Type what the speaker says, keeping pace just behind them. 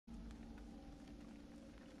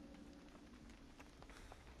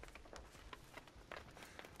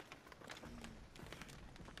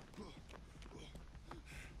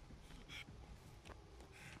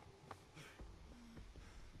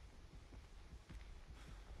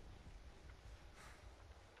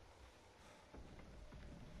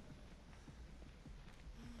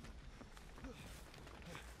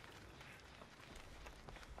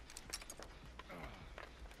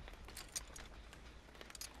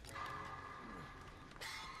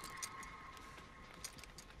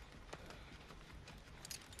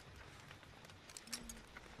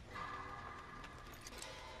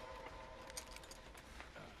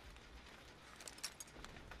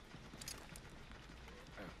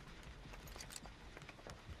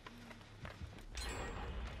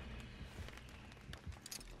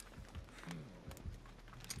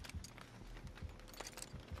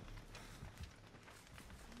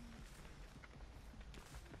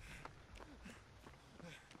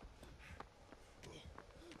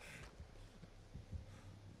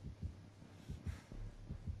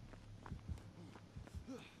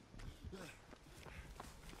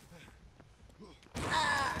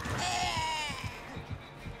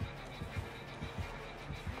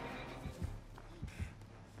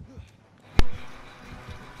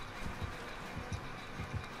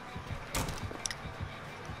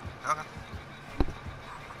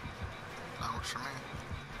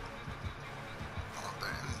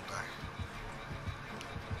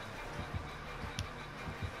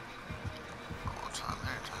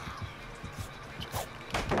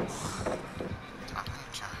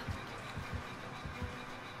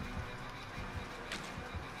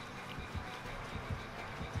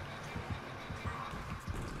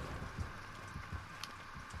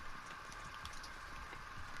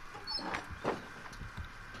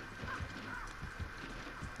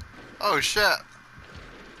Oh shit.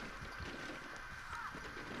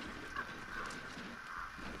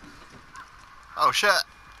 Oh shit.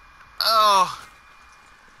 Oh.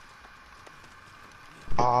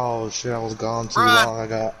 Oh shit, I was gone too Run. long. I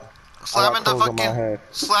got Slam clothes on my head.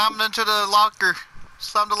 into the locker.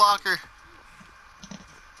 Slam the locker.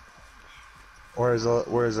 Where is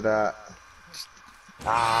it at?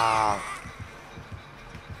 Ah.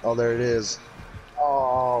 Oh, there it is.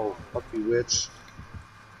 Oh, fuck you, witch.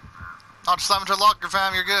 I'll just slam into the locker,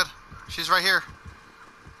 fam. You're good. She's right here.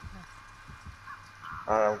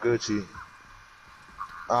 Alright, I'm Gucci.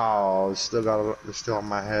 Oh, they're still on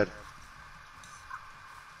my head.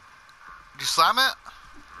 Did you slam it?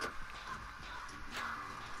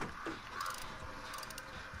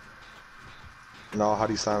 No, how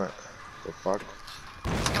do you slam it? The fuck?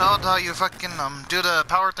 You know how you fucking do the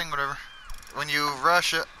power thing, whatever. When you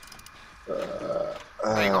rush it.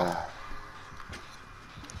 There you go.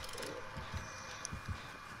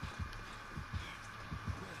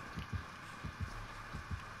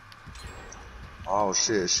 Oh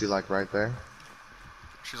shit, is she like right there?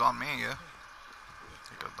 She's on me, yeah.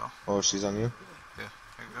 You're good though. Oh, she's on you? Yeah,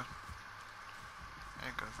 you're good.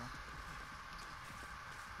 You're good, fam.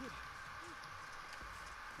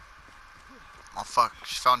 Oh fuck,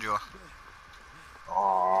 she found you.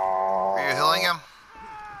 Oh. Are you healing him?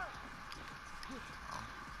 Oh,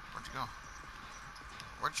 where'd you go?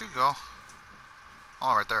 Where'd you go?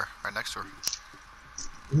 Oh, right there. Right next to her.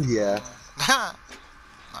 Yeah.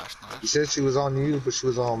 Nice, You nice. said she was on you, but she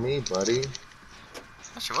was on me, buddy.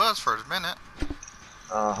 Yeah, she was for a minute.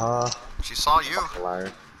 Uh-huh. She saw you. Fucking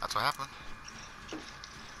liar. That's what happened.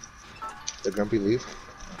 Did Grumpy leave?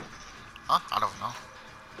 Huh? I don't know.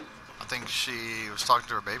 I think she was talking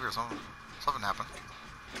to her baby or something. Something happened.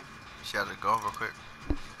 She had to go real quick.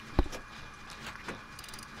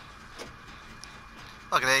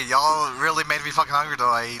 Look, hey, y'all really made me fucking hungry though.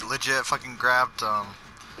 I legit fucking grabbed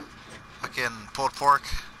fucking pulled pork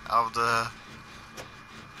out of the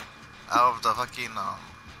fucking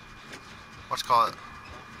what's it called?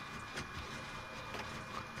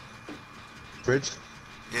 Fridge?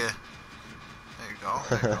 Yeah. There you go.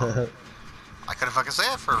 There you go. I couldn't fucking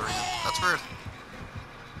say it for a reason. That's weird.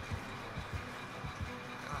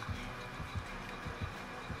 Yeah.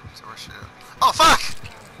 So where's she at? Oh fuck!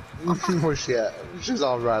 Where's she at? She's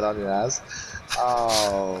all right on your ass.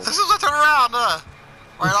 Oh. This is a turn around, right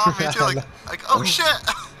on me too, like oh shit!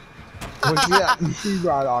 Where's she at? She's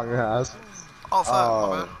right on your ass. Oh fuck,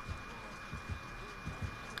 my bad.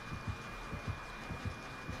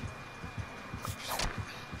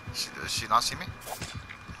 Does she not see me?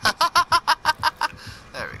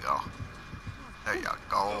 There we go. There you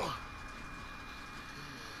go.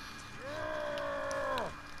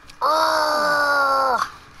 No!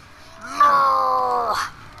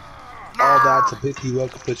 All that to pick you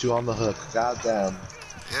up and put you on the hook. Goddamn.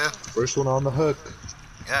 Yeah. First one on the hook.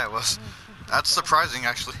 Yeah, it was. That's surprising,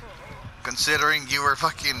 actually. Considering you were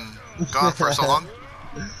fucking gone for so long.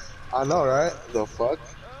 I know, right? The fuck?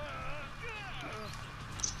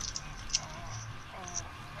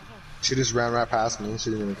 She just ran right past me. She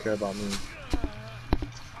didn't even care about me.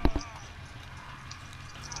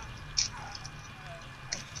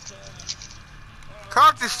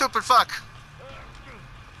 Cock, you stupid fuck!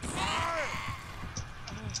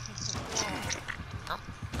 Come.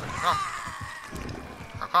 Come.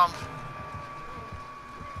 Here comes.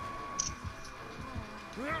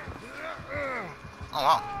 Oh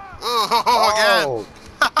wow. Ooh, again!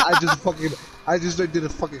 I just did a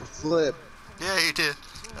fucking flip. Yeah, you did.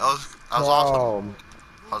 That was awesome.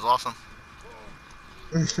 That was awesome.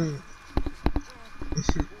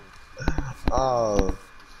 Oh.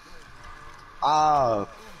 Oh.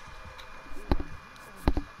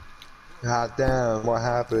 God damn, what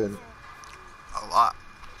happened? A lot.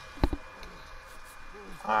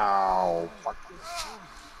 Ow. Fuck.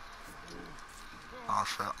 Oh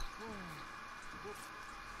shit.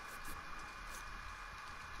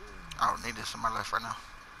 I don't need this in my life right now.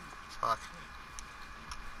 Fuck.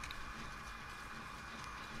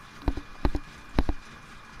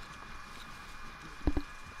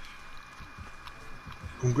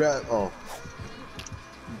 Grab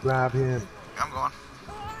him. I'm going.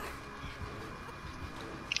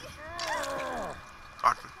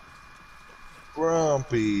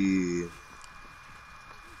 Grumpy.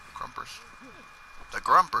 Grumpers. The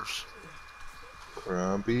Grumpers.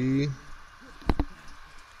 Grumpy.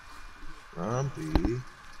 Grumpy.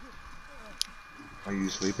 Are you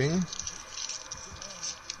sleeping?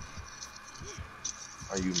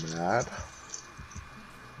 Are you mad?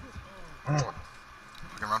 We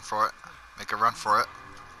can run for it. Make a run for it.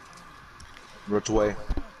 Which way?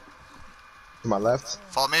 To my left?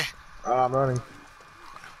 Follow me. I'm running.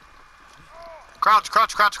 Crouch,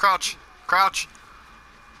 crouch, crouch, crouch. Crouch.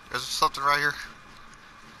 There's something right here.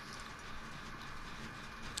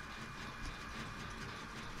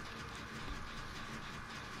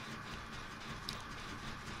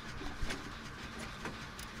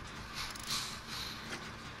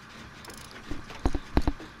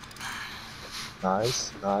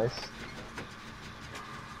 Nice, nice.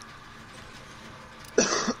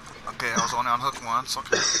 Okay, I was only on hook once.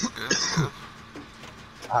 Okay, we're good, we're good.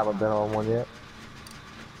 I haven't been on one yet.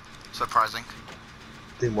 Surprising.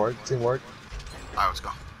 Teamwork, teamwork. Alright, let's go.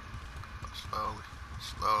 Slowly,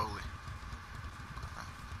 slowly.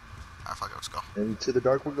 Alright, fuck it, let's go. Into the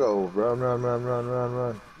dark we go. Run, run, run, run, run,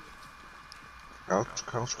 run. Crouch,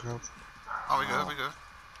 crouch, crouch. Oh, we good, we good.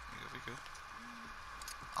 We good, we good.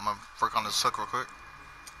 I'm gonna work on this hook real quick.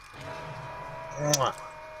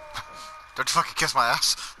 Don't you fucking kiss my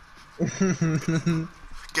ass.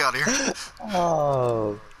 Get out of here.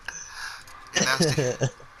 Oh. You nasty.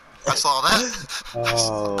 I saw that.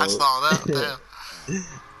 Oh. I saw that.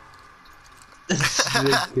 Damn.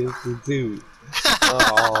 Straight kiss the tooth.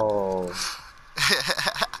 Oh.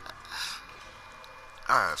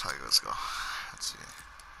 Alright, fuck it, let's go. Let's see.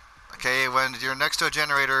 Okay, when you're next to a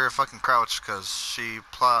generator, fucking crouch, because she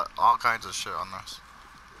plot all kinds of shit on this.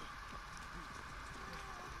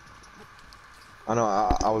 I know,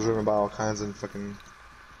 I was reading about all kinds of fucking...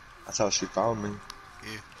 That's how she found me.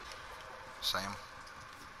 Yeah. Same.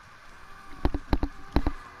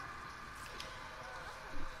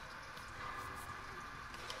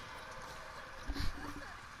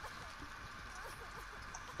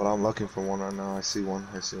 But I'm looking for one right now. I see one.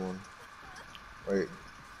 I see one. Wait.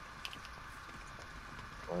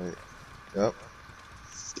 Wait. Yep.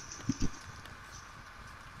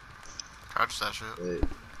 Crouch that shit. Wait.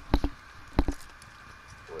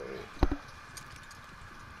 Wait.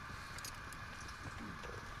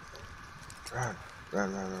 Run.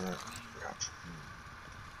 Run, run, run, run. Crouch.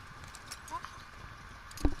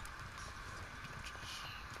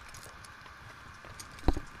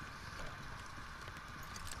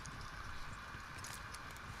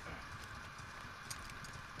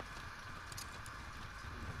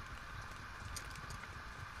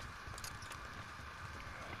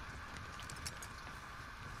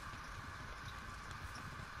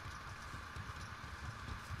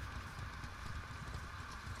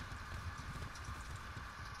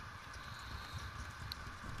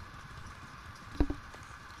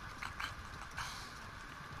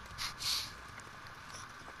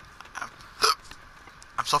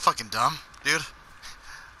 I'm so fucking dumb, dude.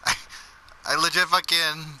 I legit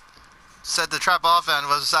fucking set the trap off and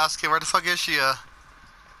was asking where the fuck is she,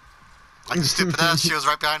 like the stupid ass, she was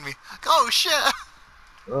right behind me. Oh shit!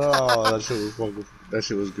 Oh, that shit was fucking... That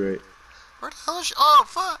shit was great. Where the hell is she? Oh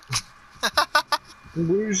fuck!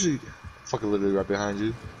 Where is she? Fucking literally right behind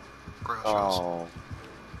you. Bro, Oh.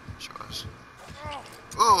 she was.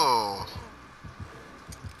 Ooh.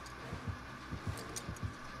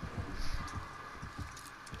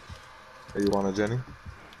 Are you on a Jenny?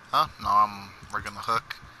 Huh? No, I'm working the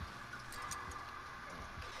hook.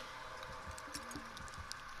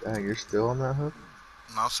 Dang, you're still on that hook?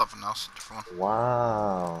 No, something else, different one.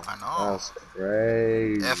 Wow. I know. That's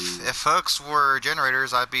crazy. If hooks were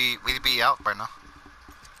generators, we'd be out by now.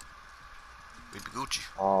 We'd be Gucci.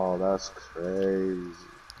 Oh, that's crazy.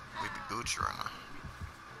 We'd be Gucci right now.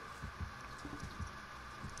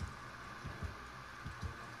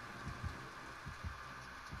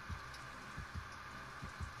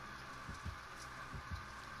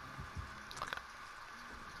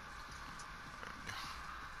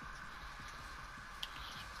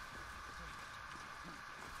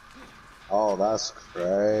 Oh, that's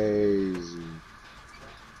crazy.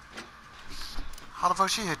 How the fuck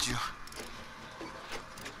she hit you?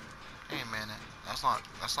 Hey, man, that's not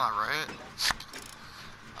right.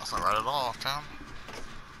 That's not right at all, Tom.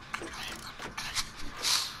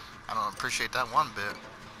 I don't appreciate that one bit.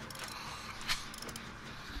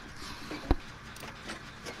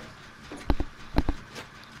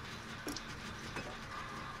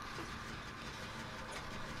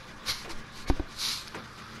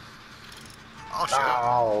 Oh shit.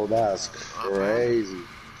 Oh, that's crazy.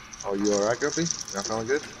 Oh, you alright, Guppy? Not feeling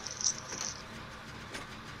good?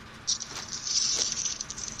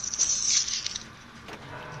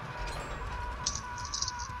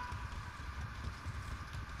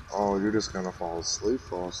 you're just gonna fall asleep,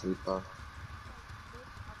 huh?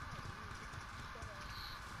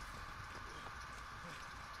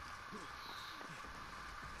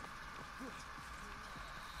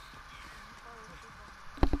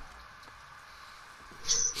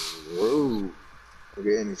 Whoa. We're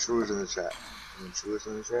getting intruders in the chat. Any intruders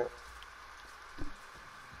in the chat?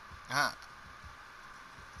 Yeah.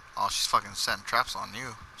 Oh, she's fucking setting traps on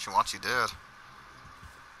you. She wants you dead.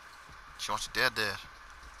 She wants you dead.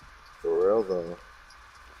 For real though.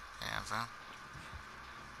 Yeah, fam.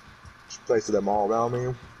 She's placing them all around me.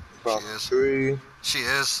 She Across the is. tree. She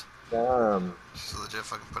is. Damn. She's legit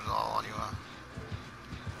fucking putting it all on you, Come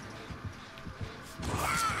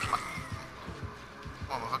on.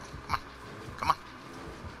 Come on, motherfucker. Come on. Come on.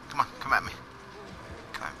 Come on. Come at me.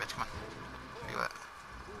 Come on, bitch. Come on. Where you at?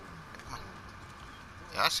 Come on.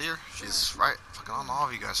 Yeah, I see her. She's right fucking on all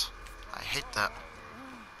of you guys. I hate that.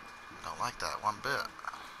 I don't like that one bit.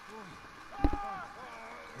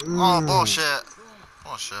 Oh, bullshit.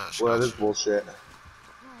 Bullshit. She Well, got that you. is bullshit.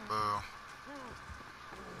 Boo.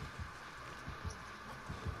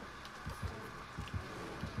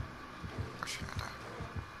 Where's she right there?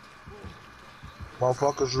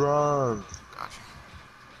 Motherfuckers run. Got you.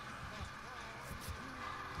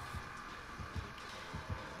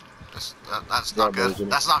 That's Yeah, not good. buddy.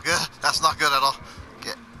 That's not good. That's not good at all.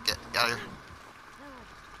 Get out of here.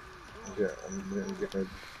 Okay, I'm getting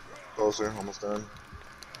closer. Almost done.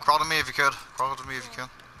 Crawl to me if you could. Crawl to me if you can.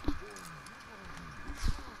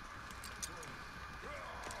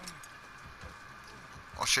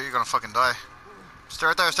 Oh shit, you're gonna fucking die. Stay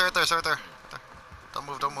right there, stay right there, stay right there. There. Don't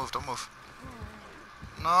move, don't move, don't move.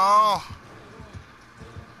 No!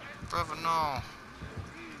 Brother, no.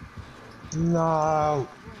 No.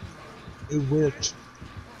 You witch.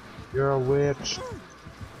 You're a witch.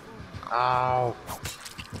 Ow.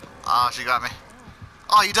 Ah, she got me.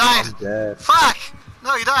 Oh, you died! I'm dead. Fuck!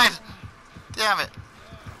 No, you died! Damn it.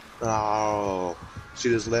 Oh. She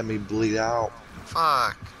just let me bleed out.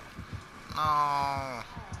 Fuck. No. I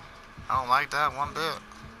don't like that one bit.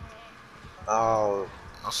 Oh.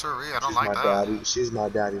 No siree, I don't She's like my that. daddy. She's my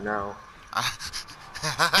daddy now. I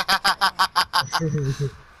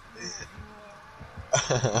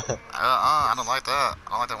don't like that. I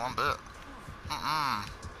don't like that one bit.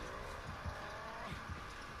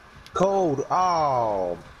 Cold.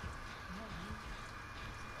 Oh.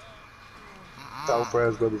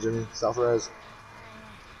 Self-res, baby Jimmy. Self-res.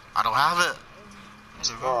 I don't have it.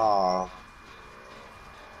 There you go. Oh.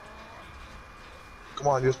 Come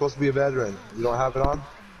on, you're supposed to be a veteran. You don't have it on?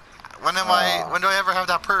 When do I ever have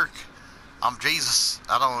that perk? I'm Jesus.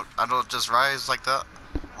 I don't just rise like that.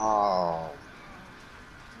 Oh.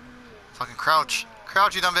 Fucking crouch.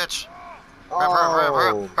 Crouch, you dumb bitch. Oh.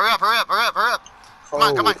 Hurry up. Come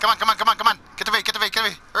on. Cold. Get to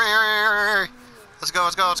me. Hurry. Let's go.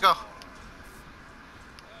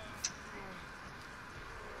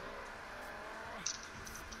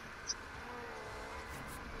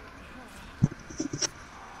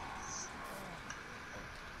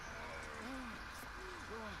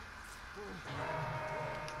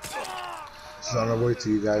 It's on our way to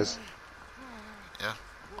you guys. Yeah.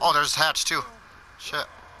 Oh, there's hatch too. Shit.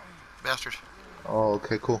 Bastard. Oh,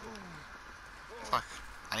 okay, cool. Fuck.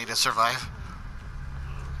 I need to survive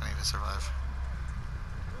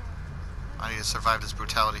this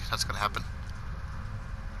brutality. That's gonna happen.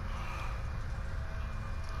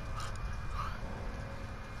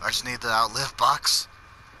 I just need the outlive box.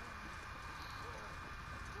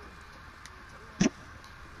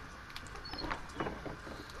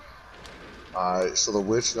 Alright, so the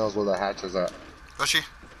witch knows where the hatch is at. Does she?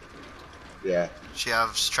 Yeah. She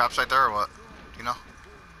has traps right there or what? Do you know?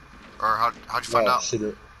 Or how'd you find No, out? she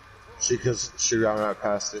didn't. Cause she ran right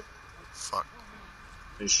past it. Fuck.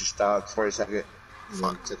 And she stopped for a second. And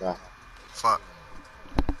then took off. Fuck.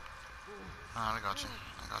 Oh, I got you.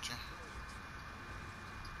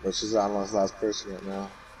 But she's on this last person right now.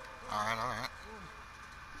 Alright.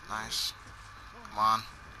 Nice. Come on.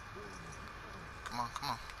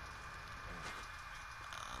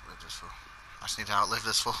 Outlive this fool. I just need to outlive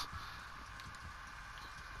this fool.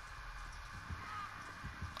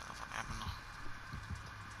 What happened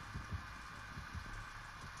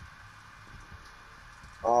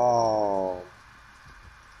though? Oh.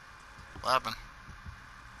 What happened?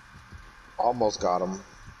 Almost got him.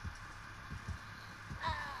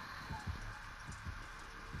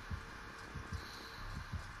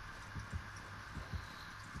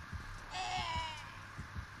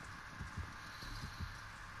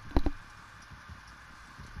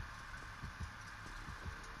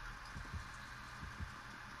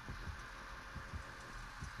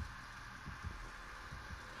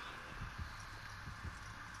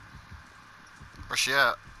 Where's she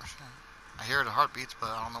at? I hear the heartbeats, but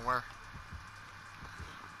I don't know where.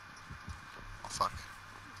 Oh fuck.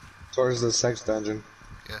 Towards the sex dungeon.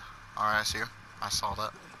 Yeah. Alright, I see her. I saw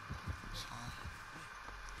that. So.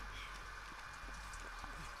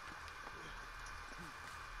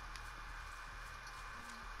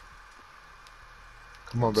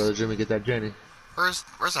 Come on, brother Jimmy, get that Jenny. Where's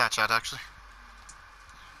that chat actually?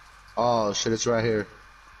 Oh shit, it's right here.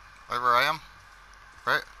 Right where I am?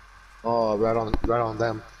 Right? Oh, right on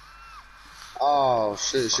them. Oh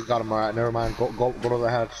shit, she got him. Alright, never mind. Go to the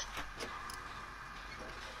hatch.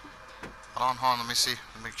 Hold on, let me see.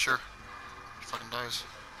 Let me make sure. She fucking dies.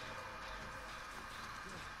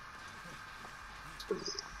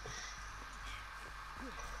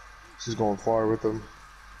 She's going far with him.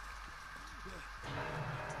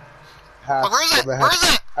 Hatch. Where is it? Go to the Where is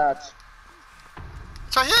it? hatch.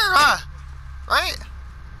 It's right here, huh? Right?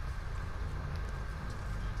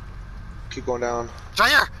 Keep going down. It's right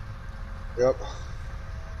here. Yep.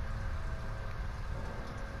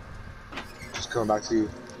 She's coming back to you.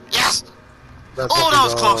 Yes! Let's Oh, that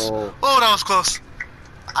was go. close. Oh, that was close.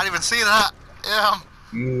 I didn't even see that. Yeah.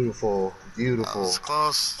 Beautiful. That was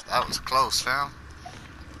close. That was close, fam.